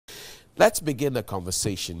Let's begin the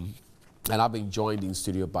conversation. And I've been joined in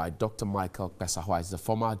studio by Dr. Michael Pesahua, is the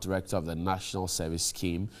former director of the National Service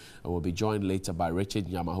Scheme, and we'll be joined later by Richard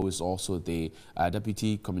Nyama, who is also the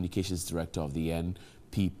Deputy Communications Director of the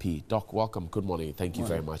NPP. Doc, welcome. Good morning. Thank you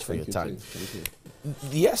very much for your time. Thank you.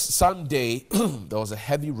 Yes, Sunday, there was a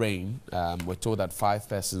heavy rain. We're told that 5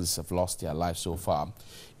 persons have lost their lives so far.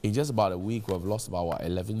 In just about a week, we've lost about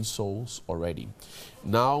 11 souls already.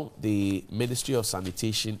 Now, the Ministry of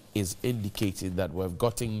Sanitation is indicating that we've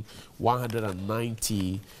gotten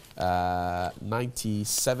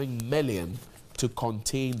 97 million to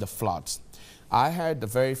contain the floods. I heard the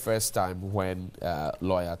very first time when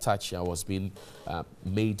Lawyer Tachia was being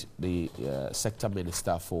made the sector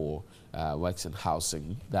minister for Works and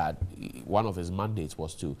Housing, that one of his mandates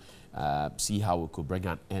was to see how we could bring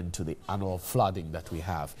an end to the annual flooding that we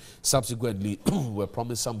have. Subsequently, we're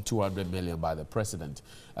promised some 200 million by the president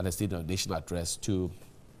at the State of the Nation address to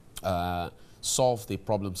solve the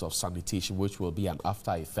problems of sanitation, which will be an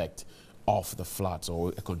after effect of the floods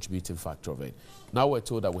or a contributing factor of it. Now we're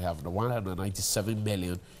told that we have the 197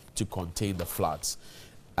 million to contain the floods.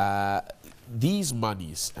 These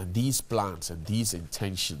monies and these plans and these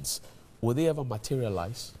intentions, will they ever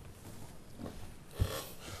materialize?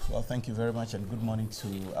 Well, thank you very much, and good morning to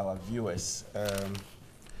our viewers.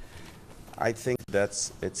 I think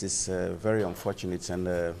that it is very unfortunate,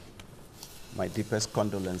 and my deepest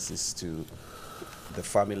condolences to the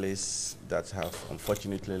families that have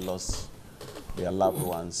unfortunately lost their loved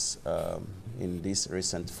ones in these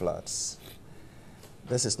recent floods.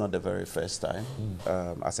 This is not the very first time.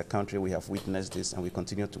 As a country, we have witnessed this, and we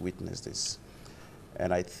continue to witness this.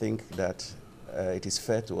 And I think that it is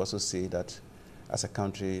fair to also say that as a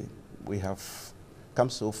country, we have come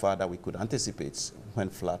so far that we could anticipate when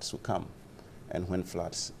floods will come and when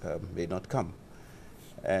floods may not come.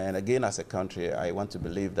 And again, as a country, I want to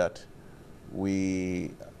believe that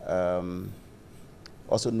we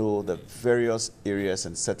also know the various areas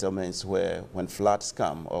and settlements where when floods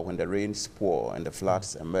come or when the rains pour and the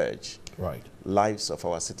floods emerge, lives of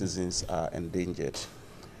our citizens are endangered.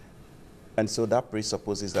 And so that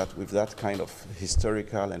presupposes that with that kind of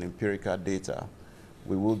historical and empirical data,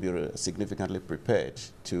 we will be significantly prepared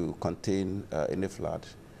to contain any flood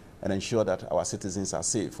and ensure that our citizens are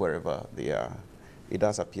safe wherever they are. It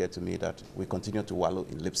does appear to me that we continue to wallow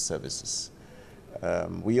in lip services.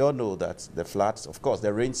 We all know that the floods, of course,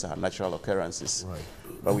 the rains are natural occurrences,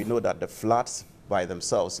 but we know that the floods by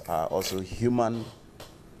themselves are also human,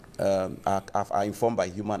 are informed by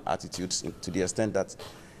human attitudes to the extent that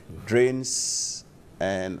drains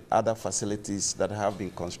and other facilities that have been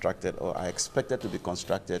constructed or are expected to be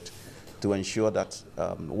constructed to ensure that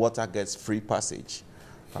water gets free passage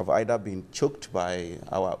have either been choked by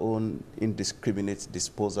our own indiscriminate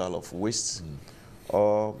disposal of waste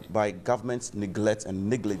or by government's neglect and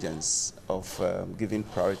negligence of giving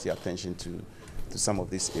priority attention to some of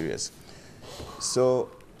these areas. So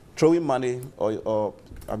throwing money or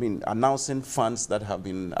announcing funds that have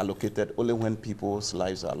been allocated only when people's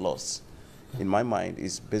lives are lost, in my mind,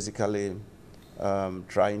 is basically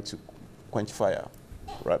trying to quench fire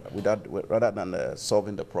rather than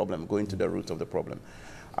solving the problem, going to the root of the problem.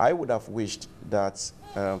 I would have wished that,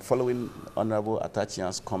 following Honorable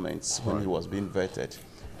Atachian's comments when he was being vetted,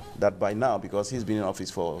 that by now, because he's been in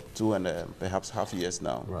office for 2 and perhaps half years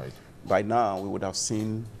now, by now we would have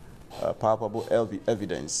seen palpable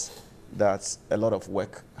evidence that a lot of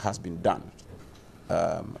work has been done,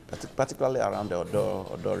 particularly around the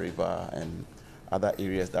Odo River and other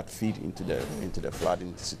areas that feed into the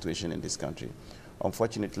flooding situation in this country.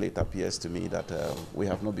 Unfortunately, it appears to me that we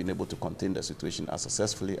have not been able to contain the situation as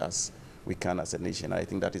successfully as we can as a nation. I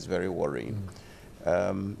think that is very worrying.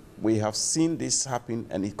 We have seen this happen,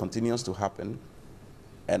 and it continues to happen.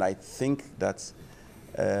 And I think that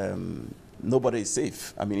nobody is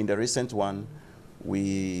safe. I mean, in the recent one,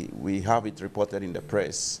 we have it reported in the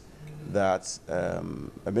press that a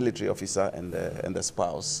military officer and the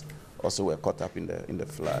spouse also were caught up in the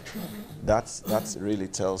flood. That really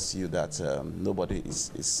tells you that nobody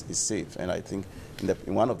is safe. And I think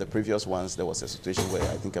in one of the previous ones, there was a situation where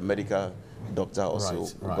I think a medical doctor also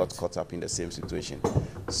got caught up in the same situation.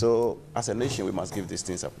 So as a nation, we must give these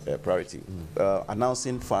things a priority.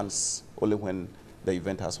 Announcing funds only when the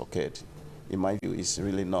event has occurred, in my view, is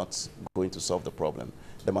really not going to solve the problem.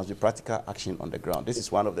 There must be practical action on the ground. This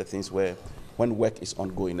is one of the things where when work is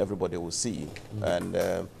ongoing, everybody will see. And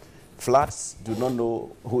floods do not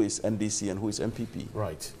know who is NDC and who is MPP.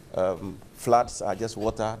 Floods are just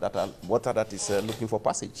water that is looking for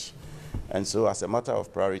passage. And so as a matter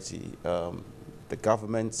of priority, the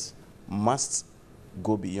government must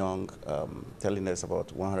go beyond telling us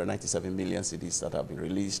about 197 million CDs that have been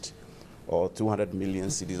released, or 200 million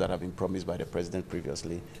CDs that have been promised by the president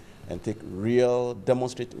previously, and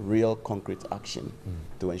demonstrate real concrete action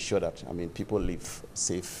to ensure that, people live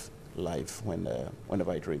safe life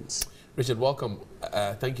whenever it rains. Richard, welcome.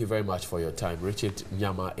 Thank you very much for your time. Richard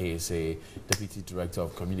Nyama is a Deputy Director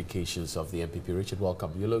of Communications of the NPP. Richard,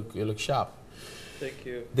 welcome. You look sharp. Thank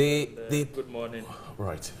you. Good morning.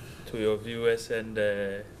 Right. To your viewers and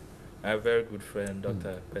my very good friend,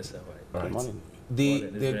 Dr. Pesa White. Right. Good morning.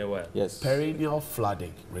 Yes. Perennial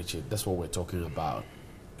flooding, Richard, that's what we're talking about.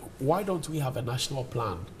 Why don't we have a national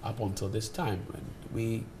plan up until this time? And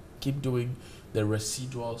we keep doing the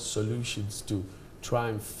residual solutions to try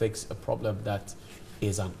and fix a problem that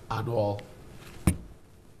is an annual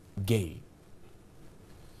gain.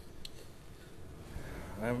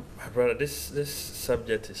 My brother, this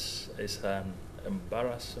subject is an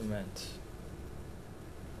embarrassment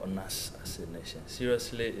on us as a nation.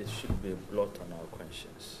 Seriously, it should be a blot on our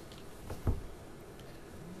conscience.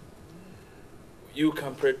 You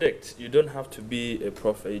can predict. You don't have to be a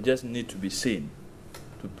prophet. You just need to be seen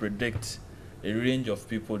to predict a range of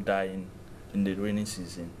people dying in the rainy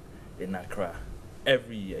season in Accra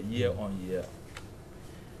every year on year.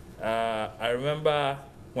 I remember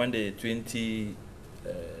when the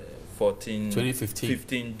 2015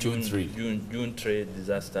 June 3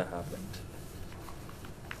 disaster happened.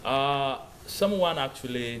 Someone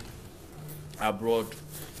actually abroad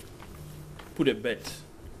put a bet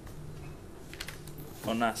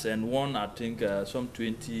on us and won, I think, some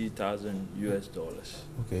 $20,000 US.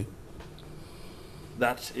 Okay.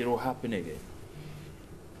 That it will happen again.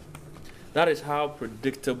 That is how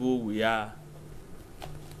predictable we are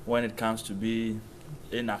when it comes to be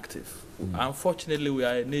inactive. Unfortunately, we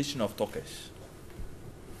are a nation of talkers.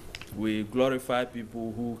 We glorify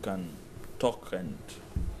people who can talk and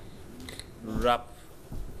rap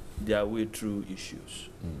their way through issues.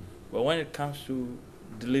 But when it comes to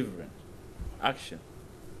delivering action,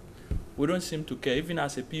 we don't seem to care, even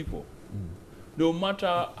as a people. No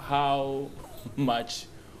matter how much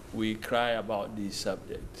we cry about these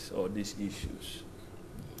subjects or these issues,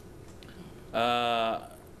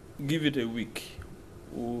 give it a week,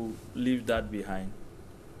 we'll leave that behind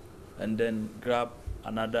and then grab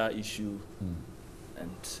another issue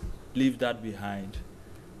and leave that behind.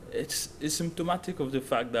 It's symptomatic of the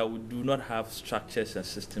fact that we do not have structures and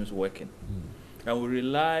systems working. And we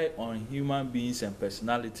rely on human beings and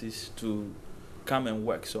personalities to come and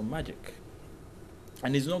work some magic.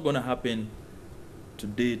 And it's not going to happen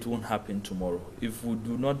today, it won't happen tomorrow, if we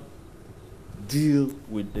do not deal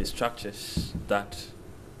with the structures that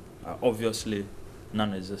are obviously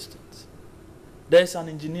non-existent. There's an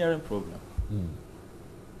engineering problem.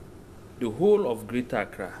 The whole of Greater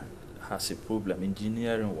Accra has a problem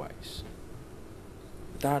engineering-wise.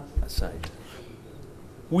 That aside,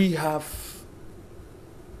 we have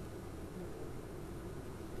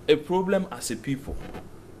a problem as a people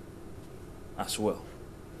as well.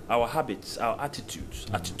 Our habits, our attitudes,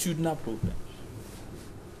 attitudinal problems.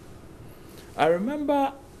 I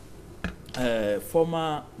remember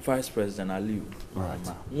former Vice President Aliu,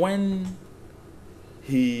 when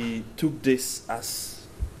he took this as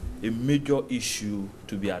a major issue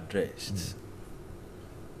to be addressed,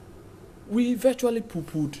 we virtually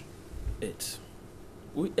poo-pooed it.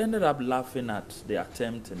 We ended up laughing at the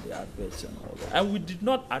attempt and the adverts and all that. And we did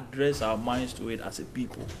not address our minds to it as a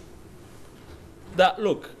people. That,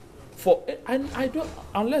 look, I don't,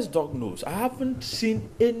 unless Doc knows, I haven't seen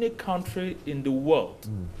any country in the world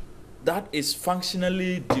that is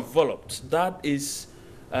functionally developed, that is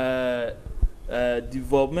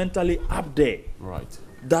developmentally up there,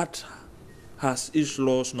 that has its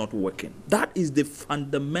laws not working. That is the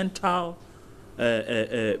fundamental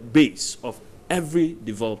base of every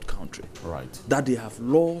developed country. That they have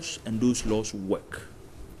laws and those laws work.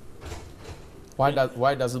 Why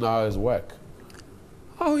doesn't ours work?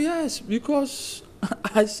 Oh yes, because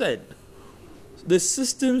I said the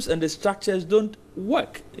systems and the structures don't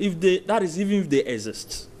work. That is even if they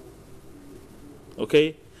exist.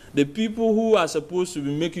 Okay? The people who are supposed to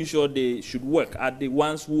be making sure they should work are the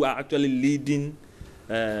ones who are actually leading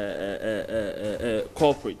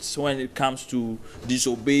corporates when it comes to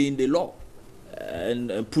disobeying the law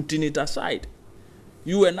and putting it aside.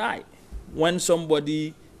 You and I, when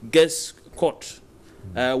somebody gets caught,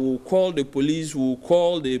 we'll call the police, we'll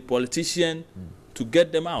call the politician to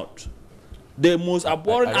get them out. The most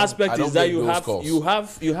abhorrent aspect is that you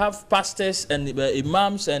have pastors and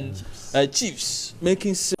imams and chiefs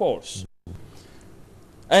making calls,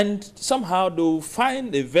 and somehow they'll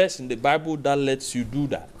find a verse in the Bible that lets you do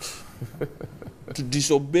that. to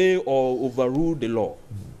disobey or overrule the law.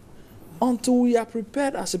 Until we are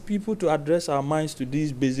prepared as a people to address our minds to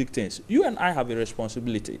these basic things. You and I have a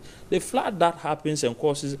responsibility. The flood that happens and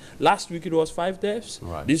causes, last week it was 5 deaths,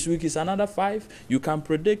 right. This week is another 5. You can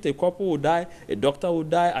predict a couple will die, a doctor will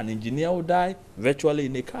die, an engineer will die, virtually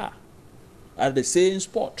in a car, at the same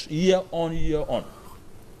spot, year on, year on.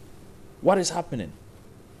 What is happening?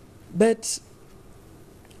 But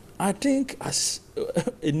I think as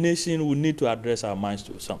a nation, we need to address our minds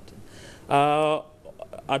to something.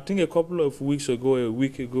 I think a couple of weeks ago, a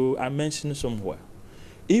week ago, I mentioned somewhere,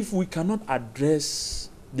 if we cannot address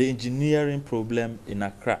the engineering problem in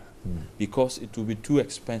Accra, because it will be too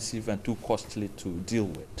expensive and too costly to deal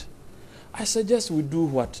with, I suggest we do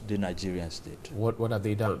what the Nigerians did. What have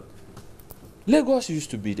they done? Lagos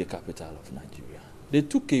used to be the capital of Nigeria. They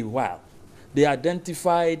took a while. They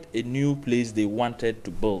identified a new place they wanted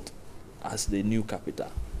to build as the new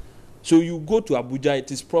capital. So you go to Abuja,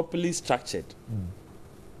 it is properly structured.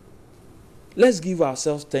 Let's give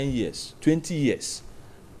ourselves 10 years, 20 years.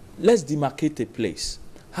 Let's demarcate a place.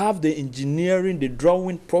 Have the engineering, the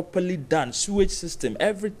drawing properly done, sewage system,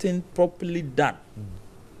 everything properly done.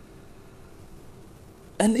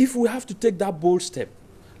 And if we have to take that bold step,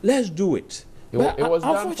 let's do it. It was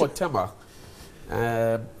done for Tema.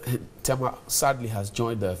 Tema sadly has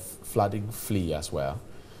joined the flooding flee as well.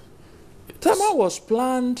 Tema was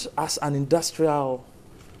planned as an industrial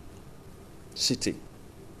city.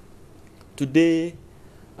 Today,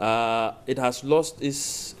 it has lost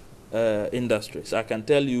its industries. I can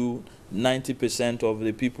tell you 90% of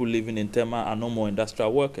the people living in Tema are no more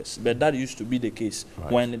industrial workers. But that used to be the case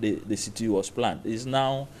when the city was planned. It's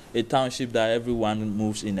now a township that everyone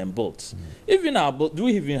moves in and builds. Even do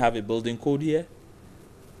we even have a building code here?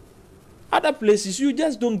 Other places, you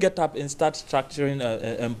just don't get up and start structuring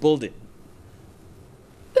and building.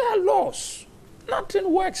 There are laws.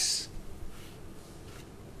 Nothing works.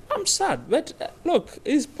 I'm sad, but look,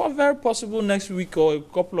 it's very possible next week or a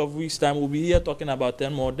couple of weeks' time we'll be here talking about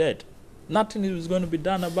 10 more dead. Nothing is going to be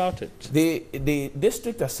done about it. The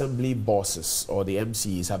district assembly bosses or the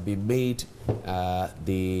MCs have been made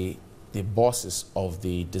the bosses of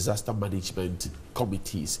the disaster management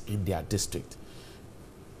committees in their district.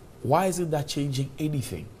 Why isn't that changing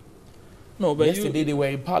anything? No, but yesterday they were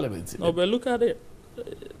in parliament. No, but look at it.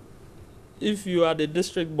 If you are the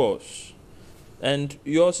district boss, and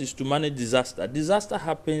yours is to manage disaster. Disaster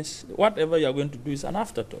happens, whatever you're going to do is an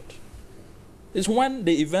afterthought. It's when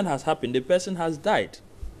the event has happened, the person has died.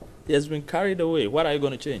 He has been carried away. What are you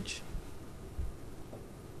going to change?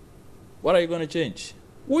 What are you going to change?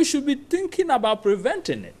 We should be thinking about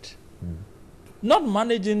preventing it, not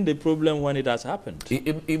managing the problem when it has happened.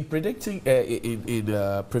 In predicting,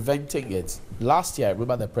 preventing it, last year, I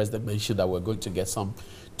remember the president mentioned that we're going to get some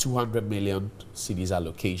 200 million cedis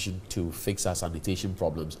allocation to fix our sanitation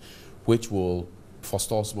problems, which will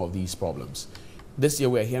forestall some of these problems. This year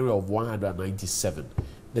we're hearing of 197.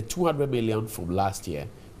 The 200 million from last year,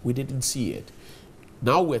 we didn't see it.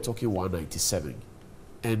 Now we're talking 197.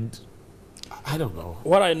 And I don't know.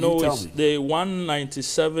 What I know is the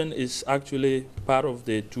 197 is actually part of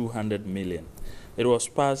the 200 million. It was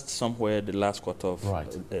passed somewhere the last quarter of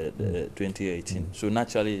 2018. So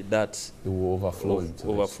naturally, that it will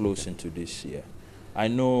overflows into this year. I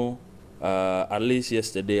know, at least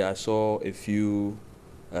yesterday, I saw a few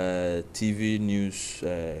TV news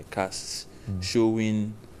casts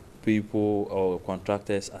showing people or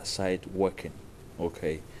contractors aside working,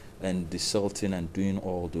 and desalting and doing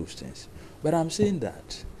all those things. But I'm saying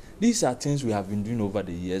that these are things we have been doing over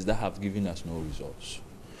the years that have given us no results.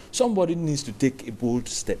 Somebody needs to take a bold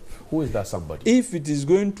step. Who is that somebody? If it is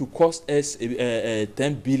going to cost us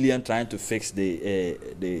 10 billion trying to fix the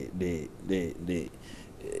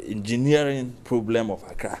engineering problem of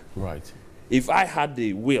Accra. Right. If I had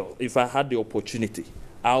the will, if I had the opportunity,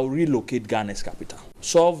 I'll relocate Ghana's capital.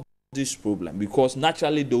 Solve this problem, because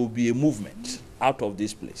naturally there will be a movement out of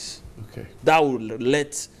this place. Okay. That will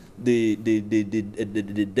let the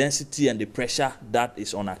density and the pressure that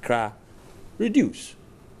is on Accra reduce.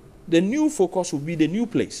 The new focus will be the new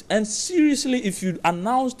place. And seriously, if you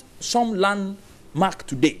announced some landmark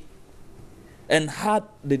today and had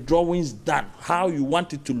the drawings done, how you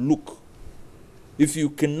want it to look, if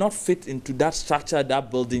you cannot fit into that structure,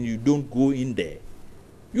 that building, you don't go in there,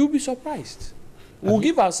 you'll be surprised. We'll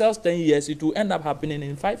give ourselves 10 years, it will end up happening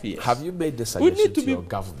in 5 years. Have you made this suggestion to your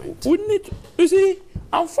government? You see,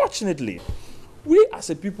 unfortunately, we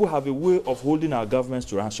as a people have a way of holding our governments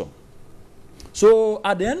to ransom. So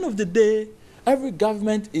at the end of the day, every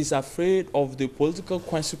government is afraid of the political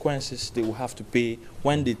consequences they will have to pay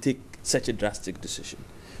when they take such a drastic decision.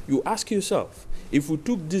 you ask yourself, if we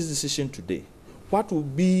took this decision today, what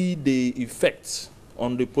would be the effects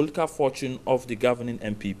on the political fortune of the governing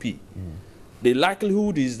MPP? The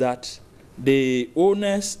likelihood is that the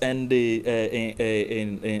owners and the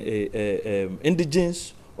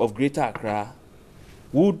indigents of Greater Accra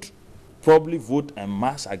would probably vote en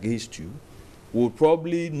masse against you, would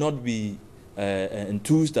probably not be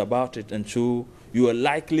enthused about it, and so you are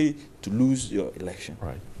likely to lose your election.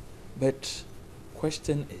 Right. But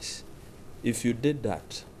question is, if you did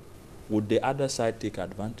that, would the other side take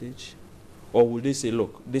advantage? Or would they say,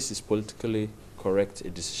 look, this is politically correct a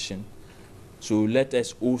decision, so let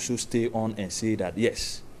us also stay on and say that,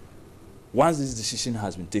 yes, once this decision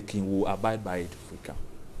has been taken, we'll abide by it if we can.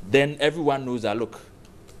 Then everyone knows that, look,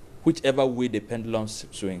 whichever way the pendulum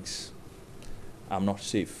swings, I'm not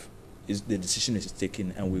safe. The decision is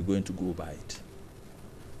taken and we're going to go by it.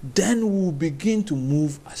 Then we'll begin to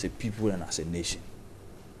move as a people and as a nation.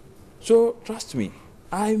 So trust me,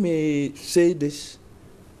 I may say this,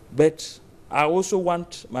 but I also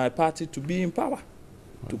want my party to be in power,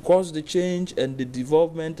 to cause the change and the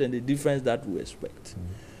development and the difference that we expect.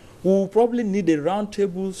 We'll probably need a round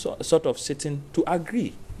table sort of sitting to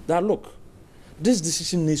agree that, look, this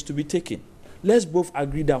decision needs to be taken. Let's both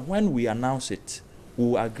agree that when we announce it,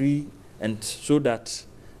 we'll agree, and so that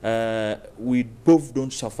we both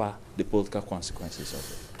don't suffer the political consequences of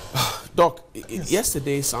it. Doc,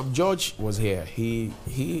 yesterday Sam George was here. He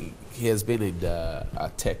has been in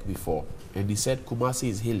tech before, and he said Kumasi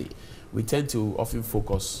is hilly. We tend to often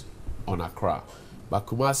focus on Accra, but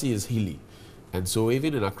Kumasi is hilly. And so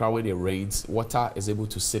even in Accra, when it rains, water is able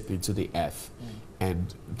to seep into the earth,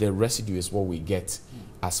 and the residue is what we get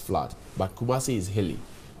as flood. But Kumasi is hilly,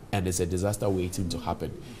 and it's a disaster waiting to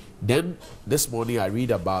happen. Then this morning I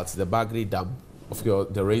read about the Bagri Dam.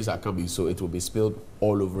 The rains are coming, so it will be spilled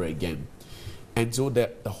all over again. And so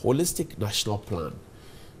the holistic national plan,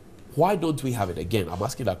 why don't we have it? Again, I'm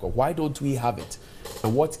asking that, why don't we have it?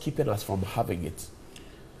 And what's keeping us from having it?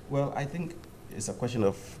 Well, I think it's a question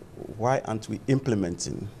of why aren't we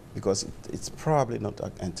implementing? Because it's probably not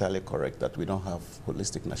entirely correct that we don't have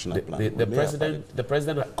holistic national plan. The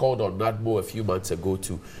president called on NADMO a few months ago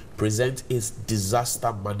to present his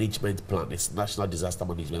disaster management plan, his national disaster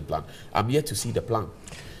management plan. I'm yet to see the plan.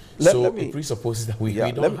 It presupposes that we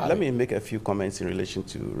don't have it. Let me make a few comments in relation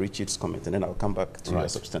to Richard's comment, and then I'll come back to your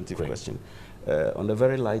substantive question. On a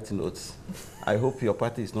very light note, I hope your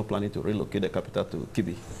party is not planning to relocate the capital to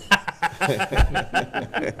Kibi.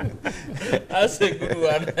 That's a good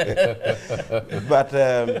one. But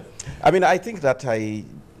I mean, I think that I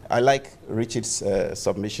like Richard's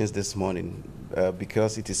submissions this morning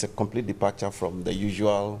because it is a complete departure from the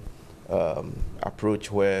usual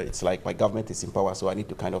approach where it's like my government is in power, so I need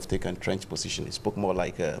to kind of take an entrenched position. He spoke more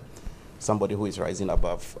like somebody who is rising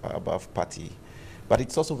above party. But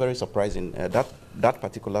it's also very surprising that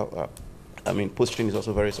particular posting is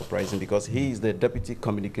also very surprising because he is the deputy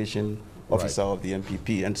communication officer of the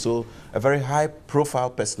MPP, and so a very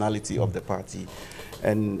high-profile personality of the party.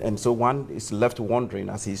 And so one is left wondering,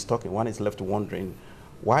 as he's talking,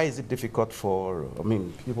 why is it difficult for,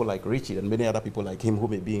 people like Richie and many other people like him who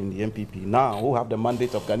may be in the MPP now, who have the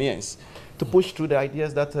mandate of Ghanaians, to push through the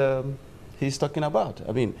ideas that he's talking about?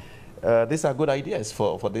 These are good ideas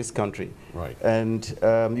for this country. Right. And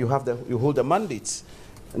you hold the mandates.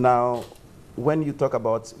 Now, when you talk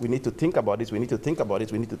about we need to think about this, we need to think about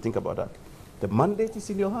it, we need to think about that, the mandate is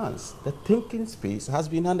in your hands. The thinking space has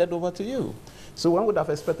been handed over to you. So one would have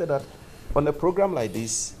expected that on a program like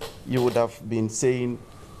this, you would have been saying,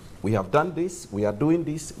 we have done this, we are doing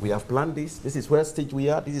this, we have planned this is where stage we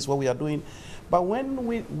are, this is what we are doing. But when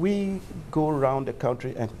we go around the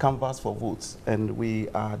country and canvass for votes, and we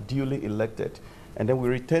are duly elected, and then we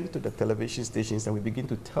return to the television stations and we begin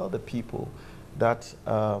to tell the people that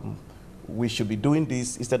we should be doing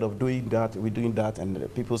this instead of doing that, we're doing that,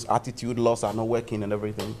 and people's attitude laws are not working and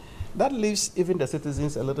everything, that leaves even the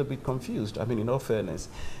citizens a little bit confused, in all fairness.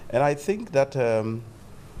 And I think that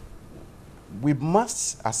we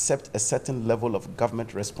must accept a certain level of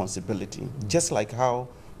government responsibility, just like how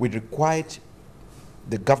we required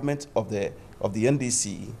the government of the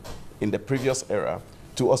NDC in the previous era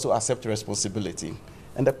to also accept responsibility.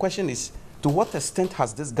 And the question is, to what extent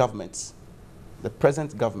has this government, the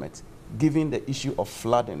present government, given the issue of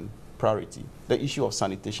flooding priority, the issue of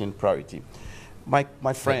sanitation priority? My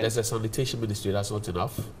friend... There's a sanitation ministry, that's not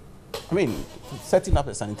enough? Setting up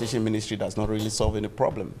a sanitation ministry does not really solve any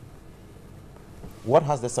problem. What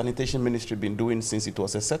has the sanitation ministry been doing since it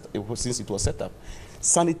was set up?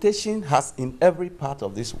 Sanitation has, in every part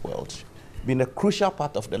of this world, been a crucial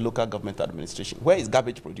part of the local government administration. Where is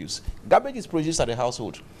garbage produced? Garbage is produced at the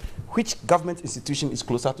household. Which government institution is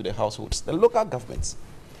closer to the households? The local governments.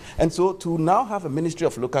 And so to now have a Ministry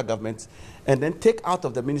of Local Government and then take out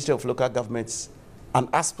of the Ministry of Local Governments an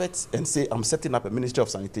aspect and say, I'm setting up a Ministry of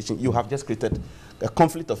Sanitation, you have just created a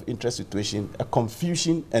conflict of interest situation, a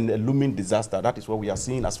confusion, and a looming disaster. That is what we are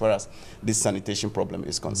seeing as far as this sanitation problem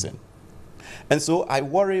is concerned. And so I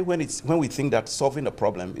worry when we think that solving a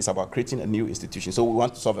problem is about creating a new institution. So we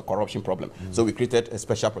want to solve a corruption problem. So we created a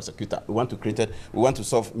special prosecutor. We want to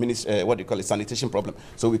solve sanitation problem.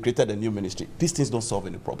 So we created a new ministry. These things don't solve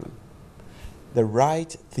any problem. The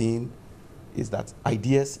right thing is that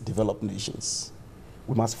ideas develop nations.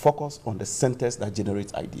 We must focus on the centers that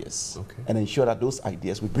generate ideas and ensure that those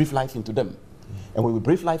ideas, we breathe life into them. And when we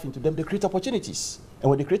breathe life into them, they create opportunities. And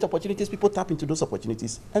when they create opportunities, people tap into those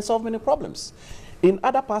opportunities and solve many problems. In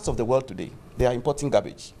other parts of the world today, they are importing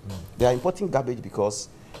garbage. They are importing garbage because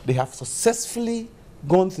they have successfully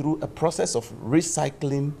gone through a process of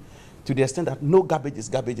recycling to the extent that no garbage is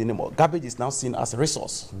garbage anymore. Garbage is now seen as a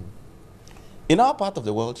resource. In our part of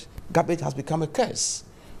the world, garbage has become a curse.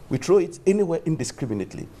 We throw it anywhere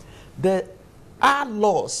indiscriminately. There are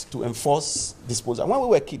laws to enforce disposal. When we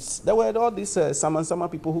were kids, there were all these summer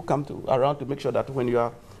people who come around to make sure that when you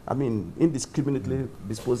are, indiscriminately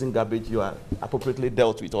disposing garbage, you are appropriately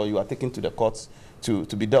dealt with, or you are taken to the courts to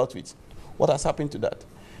be dealt with. What has happened to that?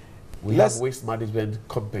 We have waste management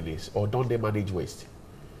companies, or don't they manage waste?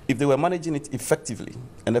 If they were managing it effectively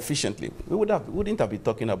and efficiently, we wouldn't have been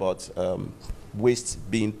talking about waste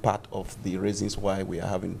being part of the reasons why we are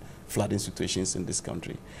having flooding situations in this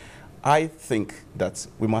country. I think that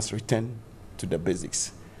we must return to the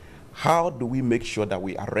basics. How do we make sure that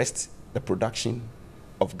we arrest the production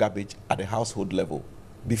of garbage at the household level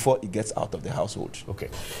before it gets out of the household? Okay,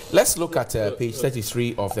 let's look at page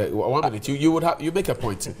 33 of the 1 minute. You make a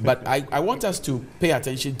point, but I want us to pay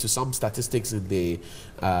attention to some statistics in the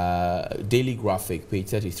daily graphic, page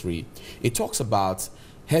 33. It talks about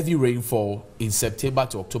heavy rainfall in September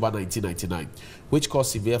to October 1999, which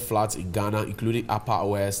caused severe floods in Ghana, including Upper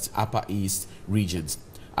West, Upper East regions.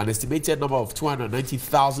 An estimated number of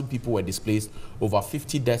 290,000 people were displaced, over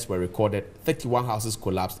 50 deaths were recorded, 31 houses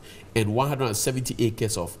collapsed, and 170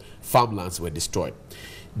 acres of farmlands were destroyed.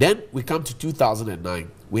 Then we come to 2009.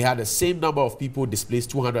 We had the same number of people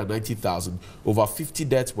displaced, 290,000, over 50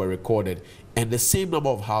 deaths were recorded, and the same number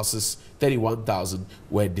of houses, 31,000,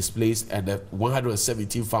 were displaced, and the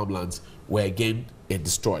 117 farmlands were again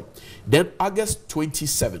destroyed. Then August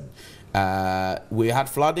 27, we had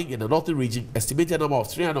flooding in the northern region, estimated number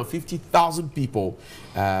of 350,000 people,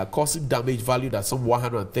 causing damage valued at some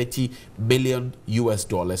 $130 million US.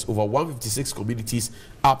 Over 156 communities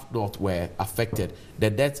up north were affected. The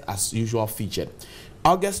deaths, as usual, featured.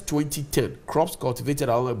 August 2010, crops cultivated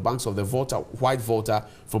along the banks of the White Volta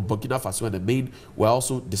from Burkina Faso and the Main were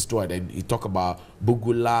also destroyed. And you talk about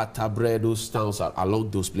Bugula, Tabre, those towns along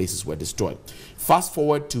those places were destroyed. Fast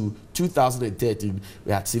forward to 2013,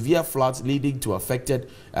 we had severe floods leading to affected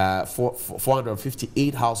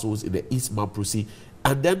 458 households in the East Mamprusi,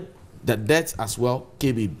 and then the deaths as well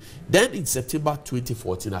came in. Then in September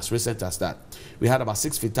 2014, as recent as that, we had about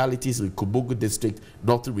 6 fatalities in Kumbungu district,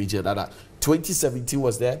 northern region. 2017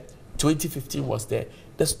 was there, 2015 was there.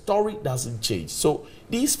 The story doesn't change. So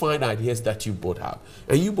these fine ideas that you both have,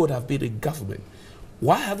 and you both have been in government,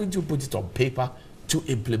 why haven't you put it on paper to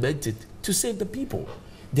implement it, to save the people,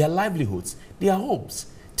 their livelihoods, their homes,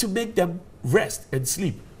 to make them rest and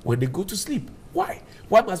sleep when they go to sleep? Why?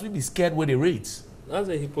 Why must we be scared when it rains? That's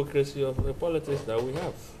the hypocrisy of the politics that we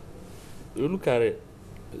have. You look at it.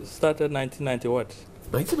 It started 1990 what?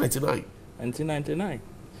 1999. 1999.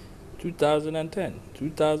 2010.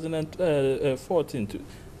 2014.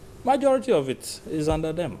 Majority of it is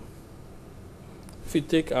under them. If you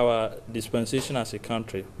take our dispensation as a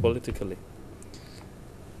country, politically,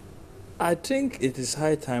 I think it is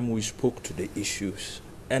high time we spoke to the issues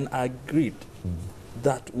and agreed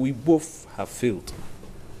that we both have failed.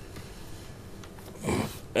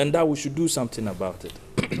 And that we should do something about it.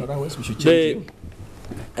 Otherwise, we should change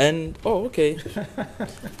okay.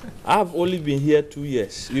 I've only been here 2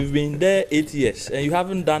 years. You've been there 8 years, and you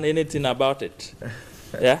haven't done anything about it.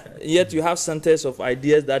 Yeah. Yet you have centers of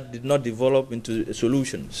ideas that did not develop into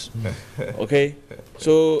solutions. Okay.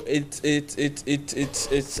 So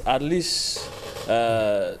it's at least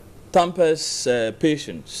tampers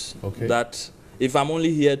patience. Okay. That if I'm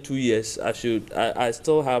only here 2 years, I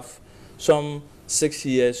still have some 6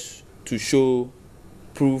 years to show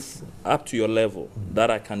proof up to your level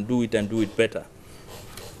that I can do it and do it better.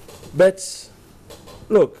 But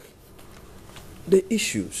look, the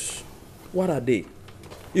issues, What are they?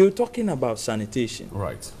 You're talking about sanitation.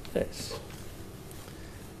 Right. Yes.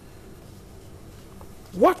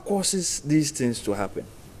 What causes these things to happen?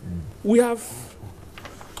 We have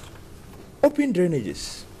open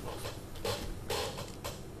drainages.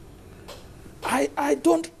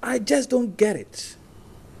 I just don't get it.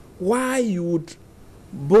 Why you would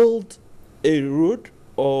build a road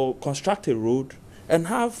or construct a road and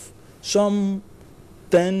have some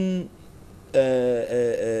 10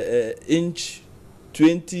 inch,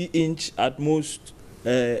 20 inch at most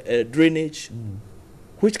drainage,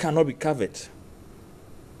 which cannot be covered.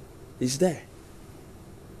 It's there.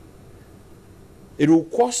 It will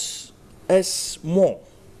cost us more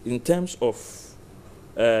in terms of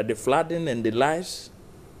the flooding and the lives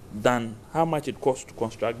than how much it costs to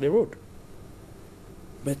construct the road.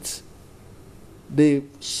 But the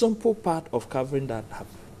simple part of covering that up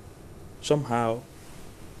somehow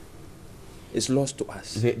is lost to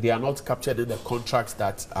us. They are not captured in the contracts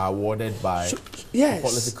that are awarded by yes. the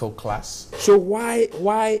political class. So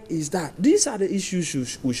why is that? These are the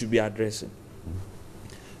issues we should be addressing.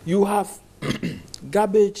 You have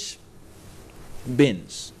garbage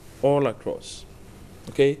bins all across,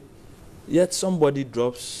 okay? Yet somebody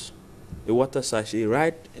drops a water sachet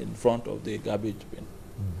right in front of the garbage bin.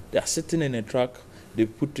 They are sitting in a truck, they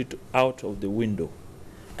put it out of the window,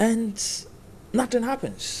 and nothing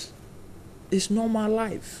happens. It's normal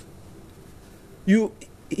life. You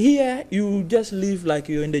just live like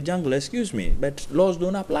you're in the jungle, excuse me, but laws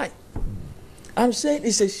don't apply. I'm saying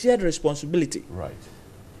it's a shared responsibility. Right.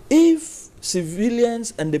 If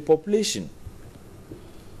civilians and the population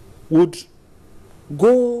would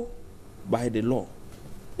go by the law,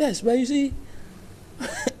 yes, but you see,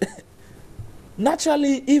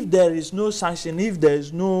 naturally, if there is no sanction, if there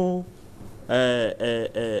is no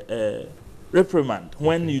reprimand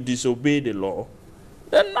when you disobey the law,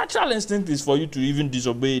 the natural instinct is for you to even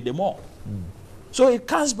disobey them more. So it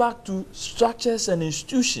comes back to structures and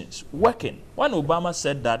institutions working. When Obama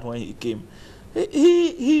said that when he came,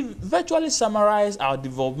 he virtually summarized our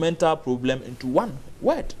developmental problem into one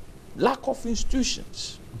word: lack of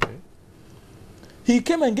institutions. Okay. He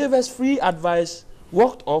came and gave us free advice,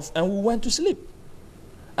 walked off, and we went to sleep.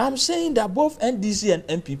 I'm saying that both NDC and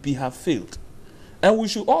NPP have failed. And we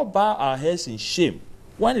should all bow our heads in shame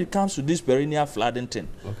when it comes to this perennial flooding thing.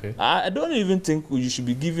 Okay. I don't even think you should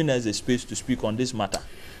be giving us a space to speak on this matter.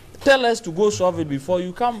 Tell us to go solve it before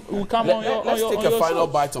you come. Let's take a final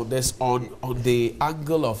bite on this, on the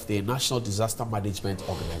angle of the National Disaster Management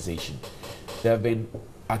Organization. There have been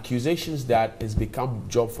accusations that it's become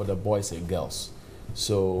job for the boys and girls.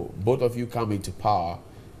 So both of you come into power,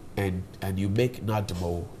 and you make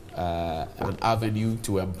NADMO an avenue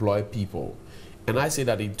to employ people. And I say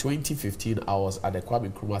that in 2015, I was at the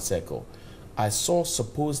Kwame Nkrumah Circle. I saw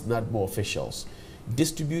supposed NADMO officials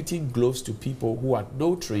distributing gloves to people who had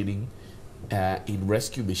no training in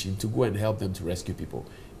rescue mission to go and help them to rescue people.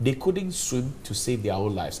 They couldn't swim to save their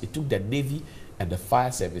own lives. It took the Navy and the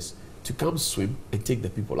fire service to come swim and take the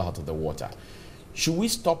people out of the water. Should we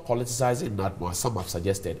stop politicizing NADMO, as some have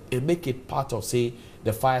suggested, and make it part of, say,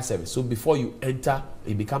 the fire service? So before you enter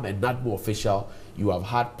and become a NADMO official, you have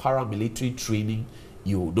had paramilitary training,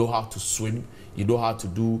 you know how to swim, you know how to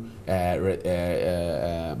do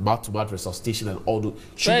mouth-to-mouth resuscitation and all those.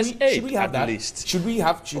 Should we have that?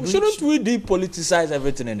 Shouldn't we depoliticize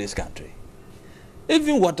everything in this country?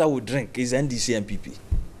 Even water we drink is NDC and PP.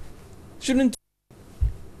 Shouldn't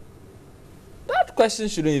that question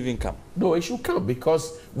shouldn't even come? No, it should come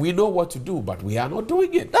because we know what to do, but we are not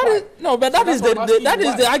doing it. That is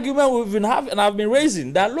the argument we've been having and I've been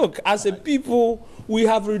raising. That look, as a people, we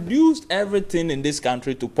have reduced everything in this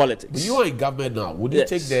country to politics. But you are in government now. Would you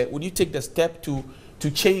take the step to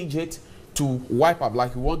change it, to wipe up,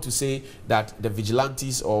 like you want to say that the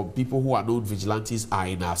vigilantes or people who are known vigilantes are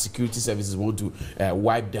in our security services, want to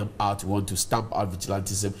wipe them out, want to stamp out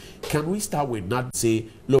vigilantism? Can we start with not say,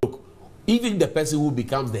 look, even the person who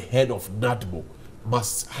becomes the head of NADMO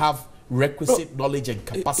must have requisite knowledge and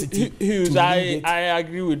capacity to lead it? I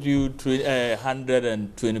agree with you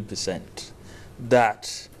 120%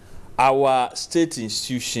 that our state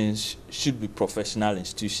institutions should be professional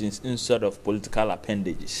institutions instead of political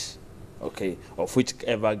appendages, okay, of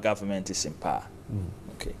whichever government is in power.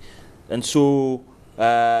 Okay. And so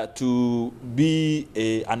to be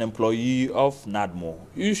an employee of NADMO,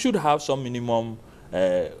 you should have some minimum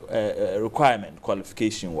requirement,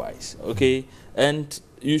 qualification-wise, okay, and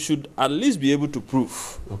you should at least be able to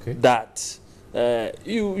prove that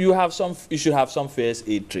you should have some first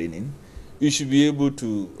aid training. You should be able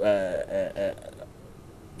to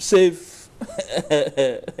save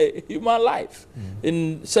human life.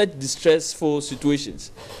 in such distressful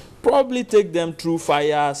situations. Probably take them through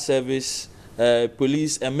fire service,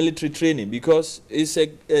 police and military training, because it's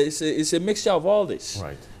a mixture of all this.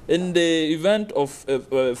 Right. In the event of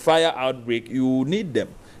a fire outbreak, you need them.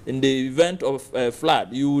 In the event of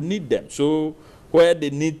flood, you need them. So where they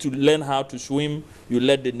need to learn how to swim, you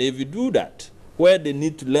let the Navy do that. Where they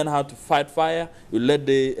need to learn how to fight fire, you let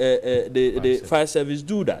the fire service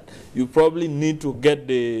do that. You probably need to get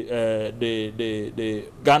the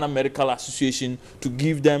Ghana Medical Association to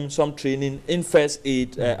give them some training in first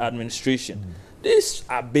aid administration. These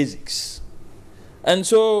are basics. And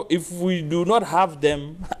so if we do not have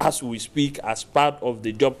them as we speak as part of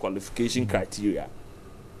the job qualification criteria,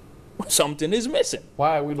 something is missing.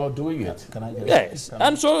 Why are we not doing it? Can I yes,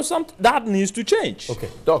 and so that needs to change. Okay,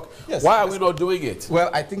 Doc, yes, why are we not doing it? Well,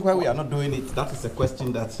 I think why we are not doing it, that is a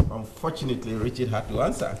question that unfortunately Richard had to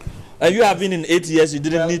answer. You have been in 8 years, you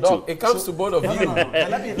didn't need Doc, to. It comes to both of you.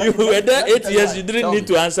 You were there 8 years, you didn't need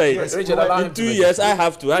to answer it. Yes, Richard, in 2 years, I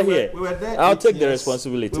have to. We were there I'll take the years.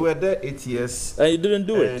 responsibility. We were there 8 years. And you didn't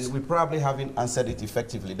do it. And we probably haven't answered it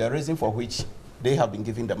effectively. The reason for which they have been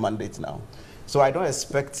given the mandate now. So I don't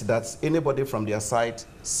expect that anybody from their side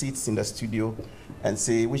sits in the studio and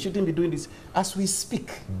say, we shouldn't be doing this. As we speak,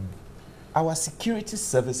 our security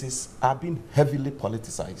services are being heavily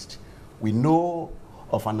politicized. We know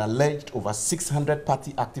of an alleged over 600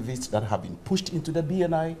 party activists that have been pushed into the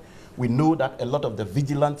BNI. We know that a lot of the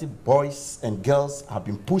vigilante boys and girls have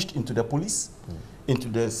been pushed into the police, into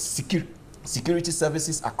the security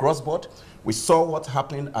services across board. We saw what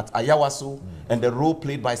happened at Ayawaso and the role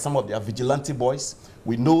played by some of their vigilante boys.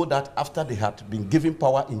 We know that after they had been given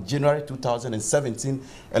power in January 2017,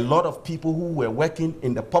 a lot of people who were working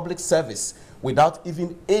in the public service without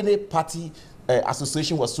even any party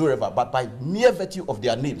association whatsoever, but by mere virtue of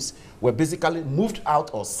their names, were basically moved out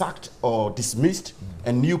or sacked or dismissed,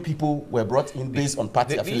 and new people were brought in based on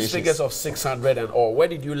party affiliations. These figures of 600 and all, where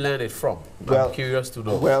did you learn it from? Well, I'm curious to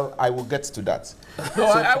know. Well, I will get to that. No,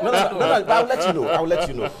 I want to know. I'll let you know. I'll let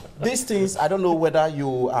you know. These things, I don't know whether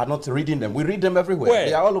you are not reading them. We read them everywhere. Where?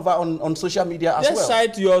 They are all over on social media as well. Just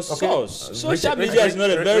cite your source. Social media is not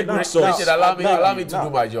a very good source. Richard, allow me to do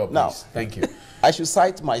my job, please. Thank you. I should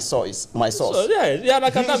cite my source. So, yeah, you're an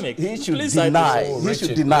academic. He should Please deny. cite He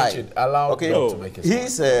should deny. Richard, allow Doc to make his point.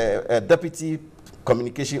 He's a deputy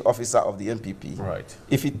communication officer of the MPP. Right.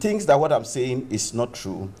 If he thinks that what I'm saying is not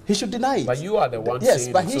true, he should deny it. But you are the one yes,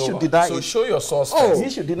 saying but it. he should deny so it. show your source Oh, first. he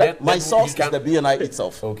should deny. My source is the BNI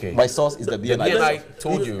itself. Okay. My source is the BNI. The BNI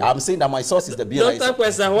told you. I'm saying that my source is the BNI. Dr.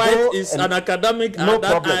 Kwesa White is an academic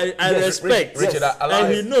that I respect. Richard,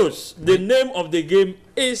 and he knows the name of the game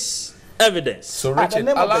is evidence. So Richard,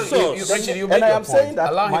 Richard, you make your point.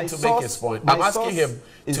 Allow him to make his point. I'm asking him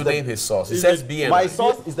to name his source. He says BNI. My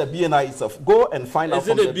source is the BNI itself. Go and find out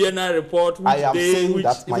from the BNI report. I am saying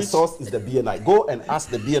that my source is the BNI. Go and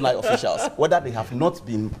ask the BNI officials whether they have not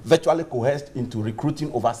been virtually coerced into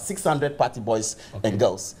recruiting over 600 party boys and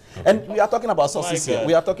girls. And we are talking about sources here.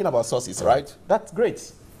 We are talking about sources, right? That's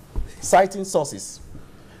great. Citing sources.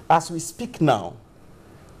 As we speak now,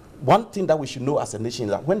 one thing that we should know as a nation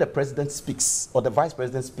is that when the president speaks or the vice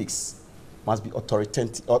president speaks, must be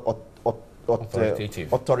authoritative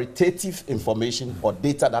information or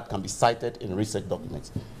data that can be cited in research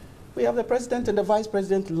documents. We have the president and the vice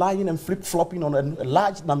president lying and flip-flopping on a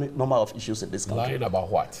large number of issues in this country. Lying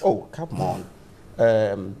about what? Oh, come on.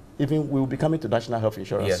 Even we will be coming to national health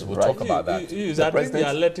insurance. Yes, we'll talk about that. I think they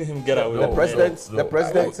are letting him get away. The president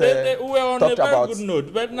we were on talked a very about, good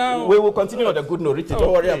note, but now we will continue on the good note. Richard,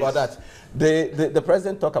 don't worry about that. The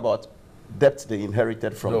president talked about debt they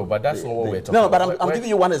inherited from. No, but that's not what we're talking about. No, but I'm giving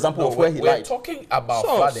you one example of where he lied. We're talking about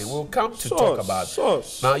flooding. We'll come to talk about.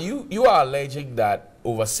 Now, you are alleging that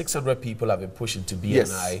over 600 people have been pushed into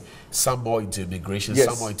BNI, some more into immigration,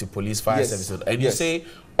 some more into police, fire services, and you say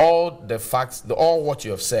all the facts, all what you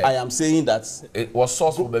have said. I am saying that it was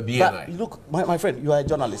sourced from the BNI. But look, my friend, you are a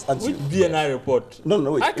journalist, aren't you? Which BNI report? No,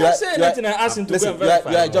 wait. I can't say anything. I asked him to go and verify.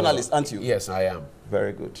 You are a journalist, aren't you? Yes, I am.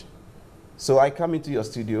 Very good. So I come into your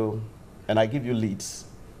studio and I give you leads.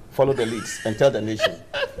 Follow the leads and tell the nation.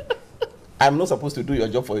 I'm not supposed to do your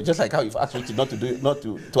job for you, just like how you've asked me to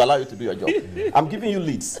allow you to do your job. I'm giving you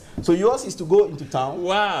leads. So yours is to go into town,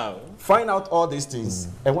 wow, find out all these things,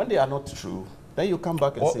 and when they are not true, Then you come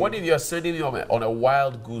back and say... What if you're sending me on a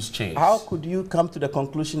wild goose chase? How could you come to the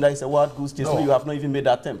conclusion that it's a wild goose chase when you have not even made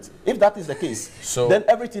the attempt? If that is the case, then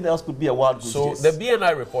everything else could be a wild goose chase. So the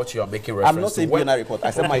BNI report you are making reference to... I'm not saying BNI report. I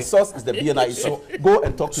said my source is the BNI. So go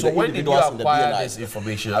and talk to the individuals in the BNI. So when did you acquire this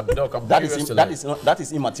information? That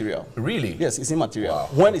is immaterial. Really? Yes, it's immaterial. Wow.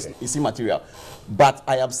 When it's immaterial. But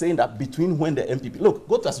I am saying that between when the MPP... Look,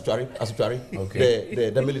 go to Asuchari,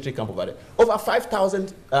 the military camp over there. Over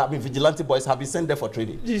 5,000 vigilante boys have been sent there for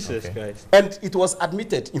training. Jesus Christ. And it was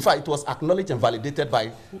admitted, in fact, it was acknowledged and validated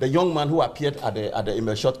by the young man who appeared at the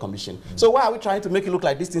Emershot Commission. So why are we trying to make it look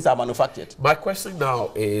like these things are manufactured? My question now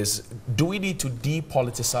is, do we need to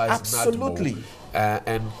depoliticize Absolutely.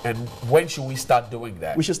 NADMO? And when should we start doing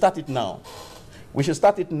that? We should start it now. We should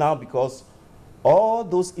start it now because all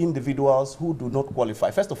those individuals who do not qualify,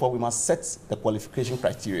 first of all, we must set the qualification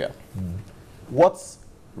criteria. What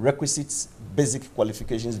requisites, basic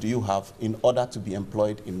qualifications do you have in order to be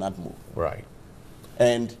employed in NADMO? Right.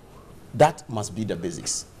 And that must be the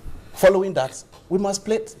basics. Following that, we must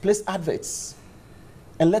place adverts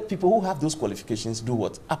and let people who have those qualifications do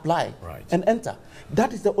what? Apply and enter.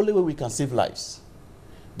 That is the only way we can save lives.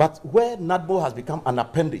 But where NADMO has become an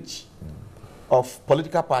appendage of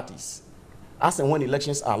political parties, as and when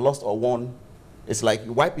elections are lost or won, it's like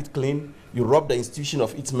you wipe it clean, you rob the institution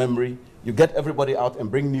of its memory, you get everybody out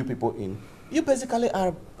and bring new people in. You basically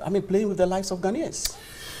are, playing with the lives of Ghanaians.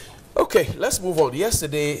 Okay, let's move on.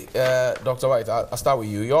 Yesterday, Dr. White, I'll start with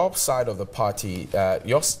you. Your side of the party,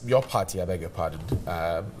 your party, I beg your pardon,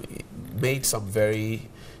 made some very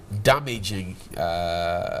damaging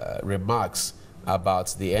remarks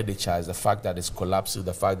about the NHIS, the fact that it's collapsing,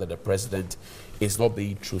 the fact that the president is not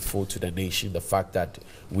being truthful to the nation, the fact that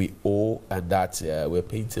we owe and that we're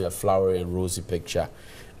painting a flowery and rosy picture,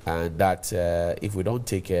 and that if we don't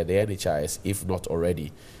take care, the NHIS, if not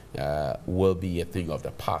already, will be a thing of the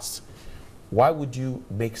past. Why would you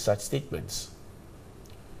make such statements?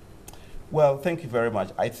 Well, thank you very much.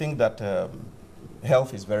 I think that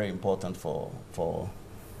health is very important for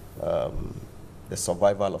the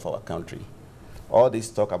survival of our country. All this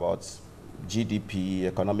talk about GDP,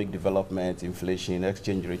 economic development, inflation,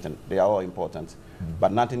 exchange rate, and they are all important.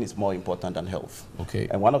 But nothing is more important than health. Okay.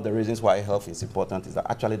 And one of the reasons why health is important is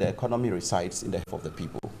that actually the economy resides in the health of the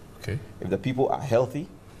people. Okay. If the people are healthy,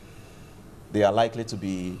 they are likely to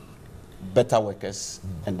be better workers,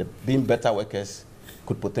 and being better workers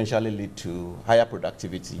could potentially lead to higher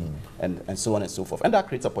productivity and so on and so forth. And that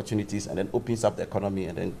creates opportunities and then opens up the economy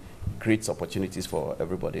and then creates opportunities for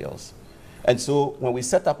everybody else. And so when we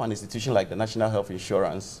set up an institution like the National Health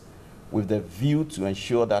Insurance with the view to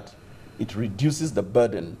ensure that it reduces the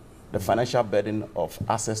burden, the financial burden of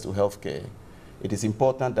access to health care, it is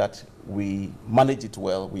important that we manage it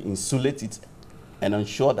well, we insulate it, and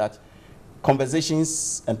ensure that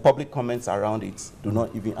conversations and public comments around it do not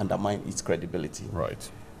even undermine its credibility. Right.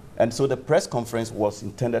 And so the press conference was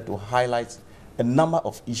intended to highlight a number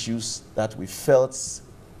of issues that we felt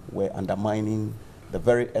were undermining the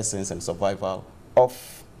very essence and survival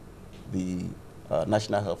of the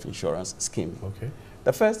National Health Insurance Scheme. Okay.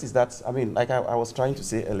 The first is that, like I was trying to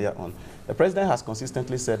say earlier on, the president has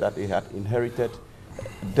consistently said that he had inherited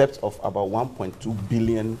debt of about 1.2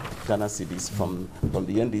 billion Ghana cedis from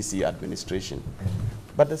the NDC administration.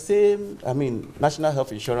 But the same, National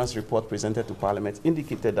Health Insurance report presented to Parliament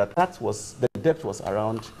indicated that the debt was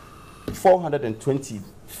around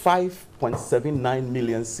 425.79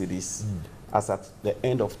 million cedis as at the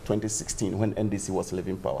end of 2016 when NDC was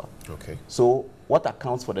leaving power. Okay. So what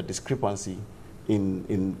accounts for the discrepancy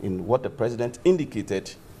in what the president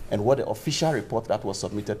indicated and what the official report that was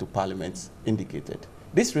submitted to Parliament indicated?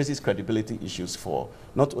 This raises credibility issues for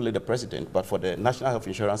not only the president, but for the National Health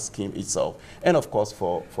Insurance Scheme itself, and of course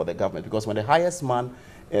for the government, because when the highest man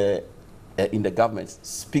in the government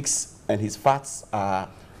speaks and his facts are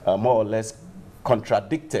more or less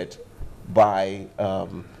contradicted by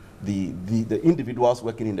the individuals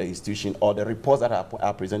working in the institution or the reports that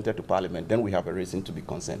are presented to Parliament, then we have a reason to be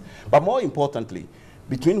concerned. But more importantly,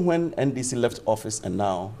 between when NDC left office and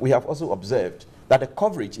now, we have also observed that the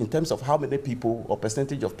coverage in terms of how many people or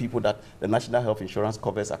percentage of people that the National Health Insurance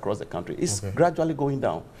covers across the country is gradually going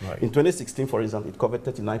down. Right. In 2016, for example, it covered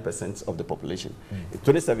 39% of the population. In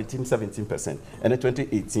 2017, 17%. And in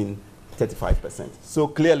 2018, 35%. So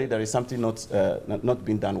clearly there is something not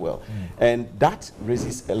being done well. And that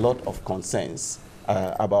raises a lot of concerns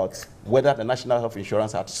about whether the National Health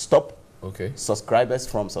Insurance had stopped subscribers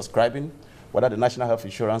from subscribing, whether the National Health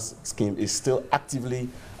Insurance Scheme is still actively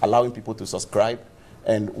allowing people to subscribe,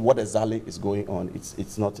 and what exactly is going on.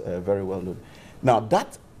 It's not very well known. Now,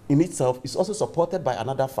 that in itself is also supported by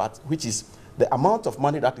another fact, which is the amount of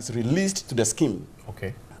money that is released to the scheme.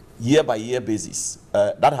 Okay. Year-by-year basis.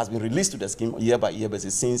 That has been released to the scheme year-by-year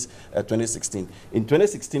basis since 2016. In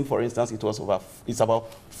 2016, for instance, it's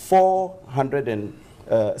about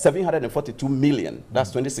 742 million.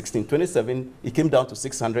 That's 2016. 2017, it came down to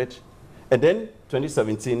 600. And then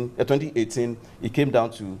 2018, it came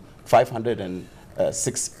down to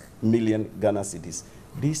 506 million Ghana cedis.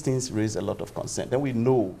 These things raise a lot of concern. Then we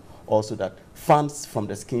know also that funds from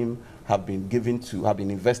the scheme have been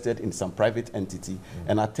invested in some private entity.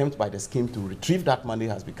 An attempt by the scheme to retrieve that money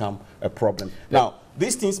has become a problem. Now,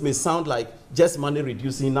 these things may sound like just money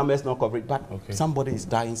reducing, numbers not covered, but somebody is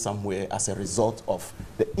dying somewhere as a result of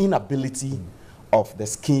the inability of the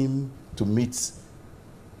scheme to meet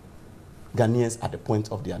Ghanaians at the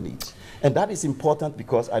point of their need. And that is important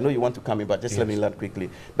because, I know you want to come in, but just let me learn quickly.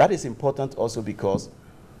 That is important also because,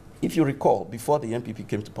 if you recall, before the NPP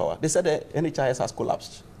came to power, they said the NHIS has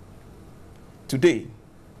collapsed. Today,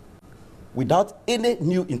 without any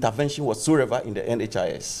new intervention whatsoever in the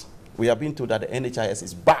NHIS, we are being told that the NHIS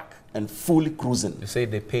is back and fully cruising. You say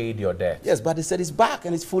they paid your debt. Yes, but they said it's back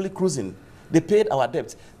and it's fully cruising. They paid our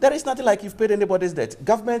debt. There is nothing like you've paid anybody's debt.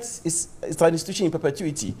 Government is an institution in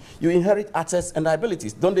perpetuity. You inherit assets and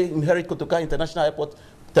liabilities. Don't they inherit Kotoka International Airport,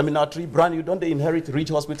 Terminal 3, brand new? Don't they inherit Ridge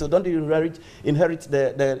Hospital? Don't they inherit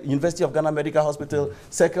the University of Ghana Medical Hospital,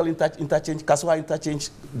 Circle Interchange, Kaswa Interchange,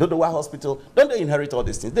 Dodowa Hospital? Don't they inherit all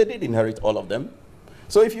these things? They did inherit all of them.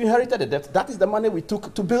 So if you inherited the debt, that is the money we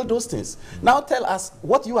took to build those things. Now tell us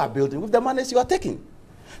what you are building with the monies you are taking.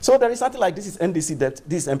 So there is something like this is NDC debt,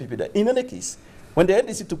 this is MPP debt. In any case, when the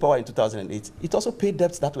NDC took power in 2008, it also paid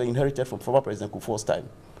debts that were inherited from former President Kufuor's time.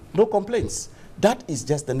 No complaints. That is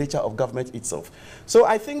just the nature of government itself. So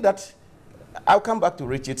I think that, I'll come back to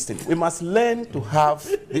Richard's thing. We must learn to have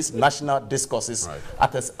these national discourses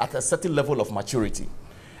at a certain level of maturity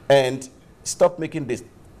and stop making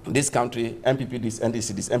this country, MPP this,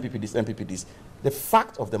 NDC this, MPP this, MPP this. The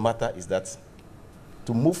fact of the matter is that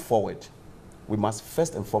to move forward, we must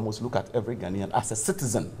first and foremost look at every Ghanaian as a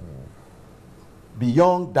citizen.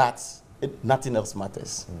 Beyond that, nothing else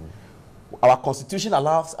matters. Our constitution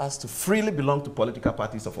allows us to freely belong to political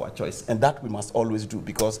parties of our choice, and that we must always do,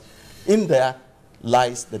 because in there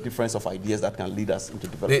lies the difference of ideas that can lead us into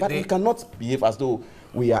development. But we cannot behave as though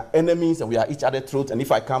we are enemies and we are each other's throats, and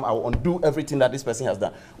if I come, I will undo everything that this person has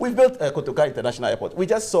done. We've built Kotoka International Airport. We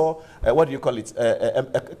just saw, what do you call it,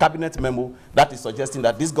 a cabinet memo that is suggesting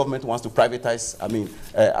that this government wants to privatize,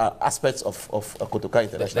 aspects of Kotoka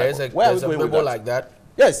International Airport. There's a memo like that?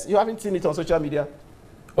 Yes, you haven't seen it on social media.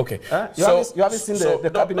 Okay. You haven't seen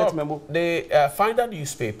the cabinet memo? The Finder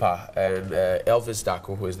newspaper and Elvis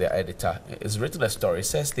Darko, who is the editor, has written a story. It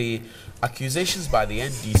says the accusations by the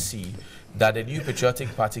NDC that the New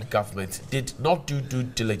Patriotic Party government did not do due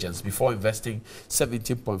diligence before investing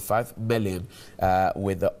 17.5 million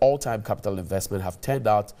with the all-time capital investment have turned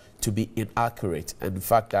out to be inaccurate. And the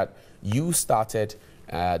fact that you started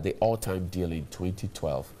the all-time deal in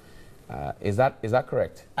 2012. Is that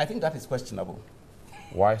correct? I think that is questionable.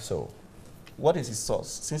 Why so? What is his source?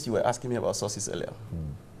 Since you were asking me about sources earlier.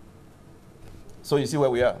 So you see where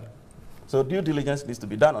we are. So due diligence needs to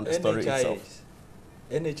be done on the story itself.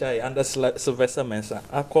 NHI under Sylvester Mensah.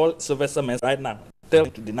 I call Sylvester Mensah right now. Tell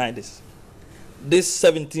him to deny this. This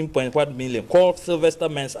 17.1 million. Call Sylvester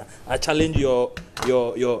Mensah. I challenge your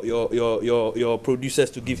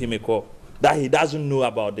producers to give him a call. That he doesn't know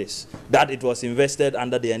about this. That it was invested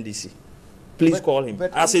under the NDC. Please call him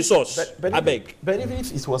as a source. I beg. But even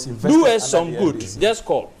if it was invested, do us some good. NDC, just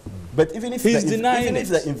call. But even if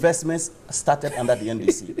the investments started under the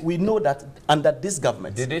NDC, we know that under this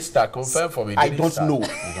government. Did they start? Confirm for me. I don't know.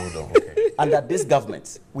 You don't know. Okay. Under this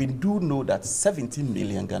government, we do know that 17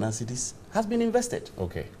 million Ghana cedis has been invested.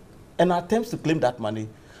 Okay. And attempts to claim that money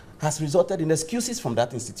has resulted in excuses from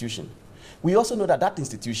that institution. We also know that that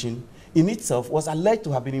institution in itself was alleged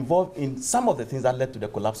to have been involved in some of the things that led to the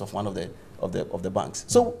collapse of one of the banks.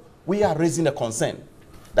 So we are raising a concern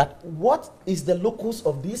that what is the locus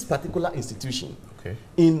of this particular institution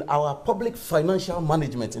in our public financial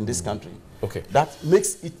management in this country that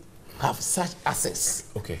makes it have such access.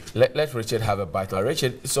 Okay, let Richard have a bite now.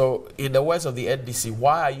 Richard, so in the words of the NDC,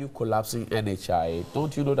 why are you collapsing NHIA?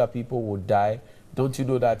 Don't you know that people will die? Don't you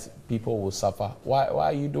know that people will suffer? Why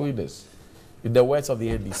are you doing this? In the words of the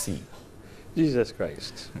NDC. Jesus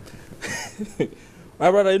Christ.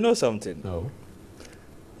 My brother, you know something? No.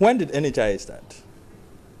 When did NHIA start?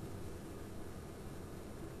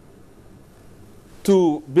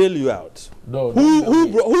 To bail you out. No.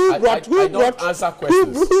 Who brought NHIA?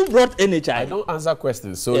 I don't answer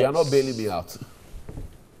questions, so you're not bailing me out.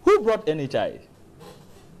 Who brought NHIA?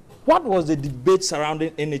 What was the debate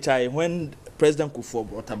surrounding NHI when President Kufuor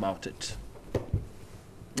brought about it?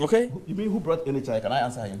 Okay? You mean who brought NHI? Can I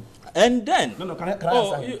answer him? And then, No, can I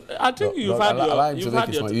answer him? I think you've had when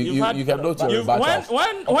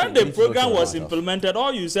the program was implemented,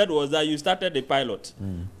 all you said was that you started the pilot.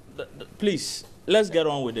 Please, let's get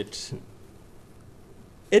on with it.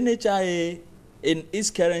 NHIA, in its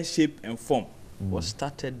current shape and form, was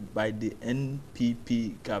started by the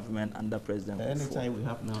NPP government under President Kufuor. The NHIA we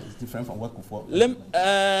have now is different from what Kufuor.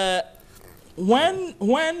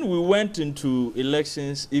 When we went into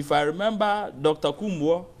elections, if I remember, Dr.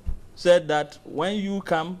 Kumwo said that when you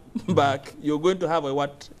come back, you're going to have a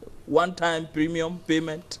one-time premium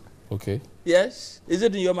payment. Okay. Yes? Is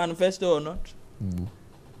it in your manifesto or not?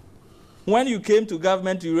 When you came to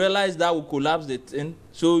government, you realized that we collapsed it in,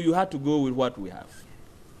 so you had to go with what we have.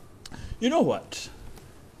 You know what?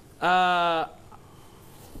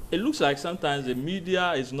 It looks like sometimes the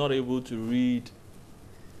media is not able to read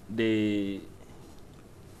the,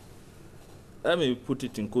 let me put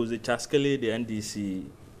it in quotes, the Chaskele, the NDC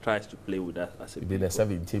tries to play with that as a the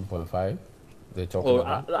 17.5 they're talking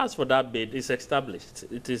about? As for that bit, it's established.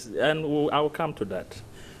 It is, and I will come to that.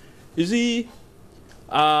 You see,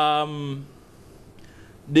 they are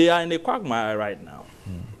in a quagmire right now.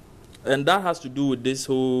 And that has to do with this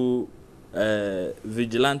whole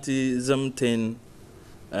vigilantism thing,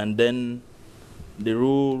 and then the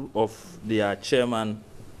role of their chairman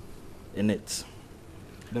in it.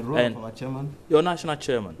 The role of our chairman? Your national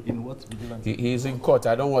chairman. In what vigilante? He's in court.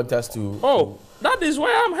 I don't want us to... Oh, that is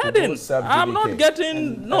where I'm heading. I'm not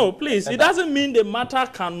getting... No, please. It doesn't mean the matter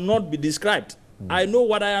cannot be described. I know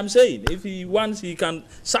what I am saying. If he wants, he can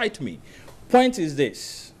cite me. Point is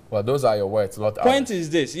this. Well, those are your words, not ours. Point is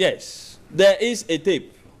this, yes. There is a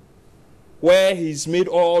tape where he's made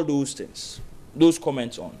all those things, those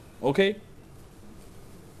comments on, okay?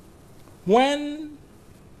 When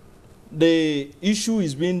the issue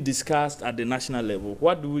is being discussed at the national level,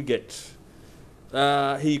 what do we get?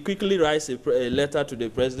 He quickly writes a letter to the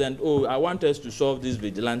president, oh, I want us to solve this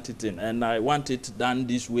vigilante thing, and I want it done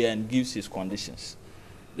this way, and gives his conditions.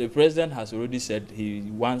 The president has already said he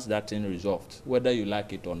wants that thing resolved, whether you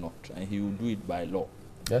like it or not, and he will do it by law.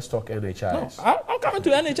 Let's talk NHIS. No, I'm coming to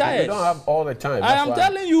NHIS. We don't have all the time. I am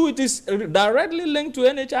telling you, it is directly linked to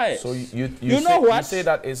NHIS. So you know what? You say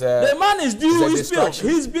that is a... The man is due his bill.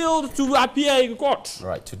 He's billed to appear in court.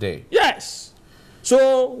 Right, today. Yes.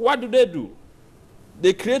 So what do?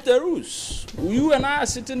 They create a rules. You and I are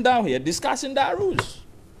sitting down here discussing that rules.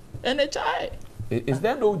 NHI. Is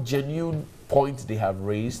there no genuine point they have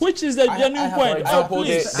raised? Which is the genuine point? For example,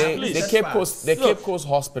 the Cape Coast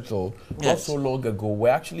Hospital not so long ago were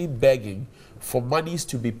actually begging for monies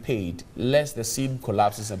to be paid lest the scene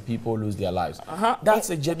collapses and people lose their lives. That's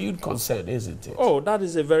a genuine concern, isn't it? Oh, that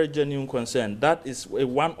is a very genuine concern. That is a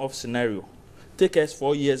one-off scenario. Take us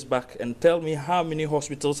 4 years back and tell me how many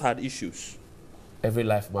hospitals had issues. Every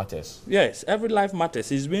life matters. Yes, every life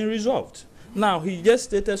matters. It's being resolved. Now, he just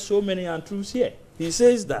stated so many untruths here. He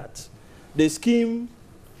says that the scheme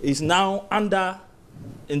is now under,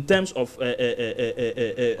 in terms of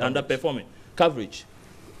underperforming coverage.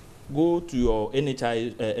 Go to your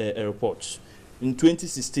NHI reports. In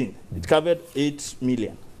 2016, it covered 18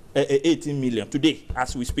 million. Today,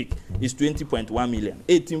 as we speak, is 20.1 million.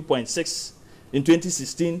 18.6 in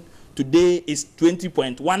 2016. Today is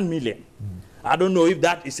 20.1 million. I don't know if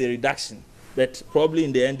that is a reduction, but probably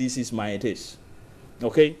in the NDC's mind it is.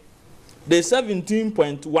 Okay? The 17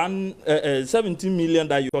 million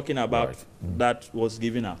that you're talking about, that was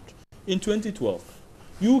given out. In 2012,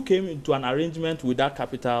 you came into an arrangement with that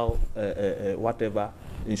capital, whatever,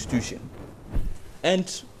 institution. And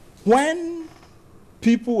when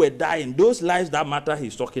people were dying, those lives that matter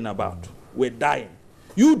he's talking about were dying,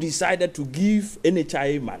 you decided to give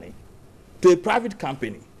NHIA money to a private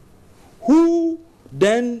company who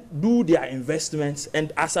then do their investments,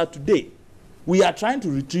 and as of today, we are trying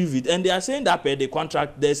to retrieve it, and they are saying that per the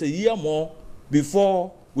contract, there's a year more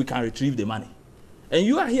before we can retrieve the money. And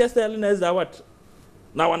you are here telling us that what?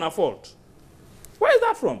 Now on our fault. Where is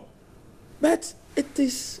that from? But it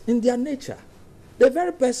is in their nature. The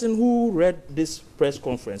very person who read this press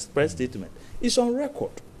statement, is on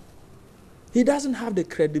record. He doesn't have the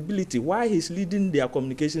credibility. Why he's leading their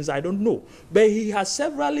communications, I don't know. But he has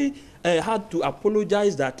severally had to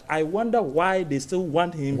apologize that I wonder why they still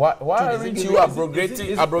want him. Why aren't you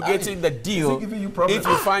abrogating the deal if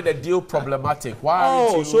you find the deal problematic? Why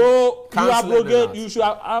aren't you so you abrogate, you should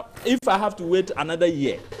have, if I have to wait another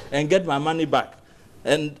year and get my money back,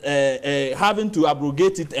 and having to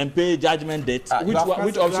abrogate it and pay judgment debt, which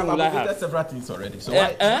option will I have? Several things already. So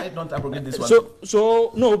why don't abrogate this one?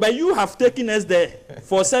 So no, but you have taken us there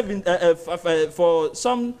for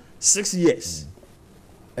some 6 years.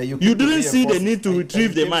 You didn't see the need to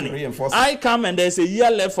retrieve the money. I come and there's a year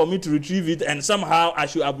left for me to retrieve it, and somehow I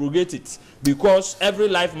should abrogate it because every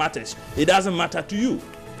life matters. It doesn't matter to you.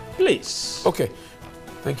 Please. Okay.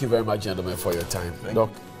 Thank you very much, gentlemen, for your time.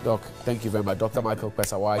 Doc, thank you very much. Dr. Michael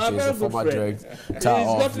Kwesa-Waiche is the former director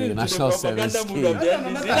of the National Service Scheme.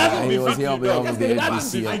 He was here on behalf of the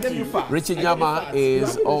NDC. Richard Nyama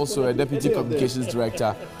is also a Deputy Communications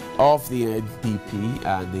Director of the NPP,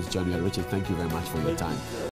 and this January. Richard, thank you very much for your time.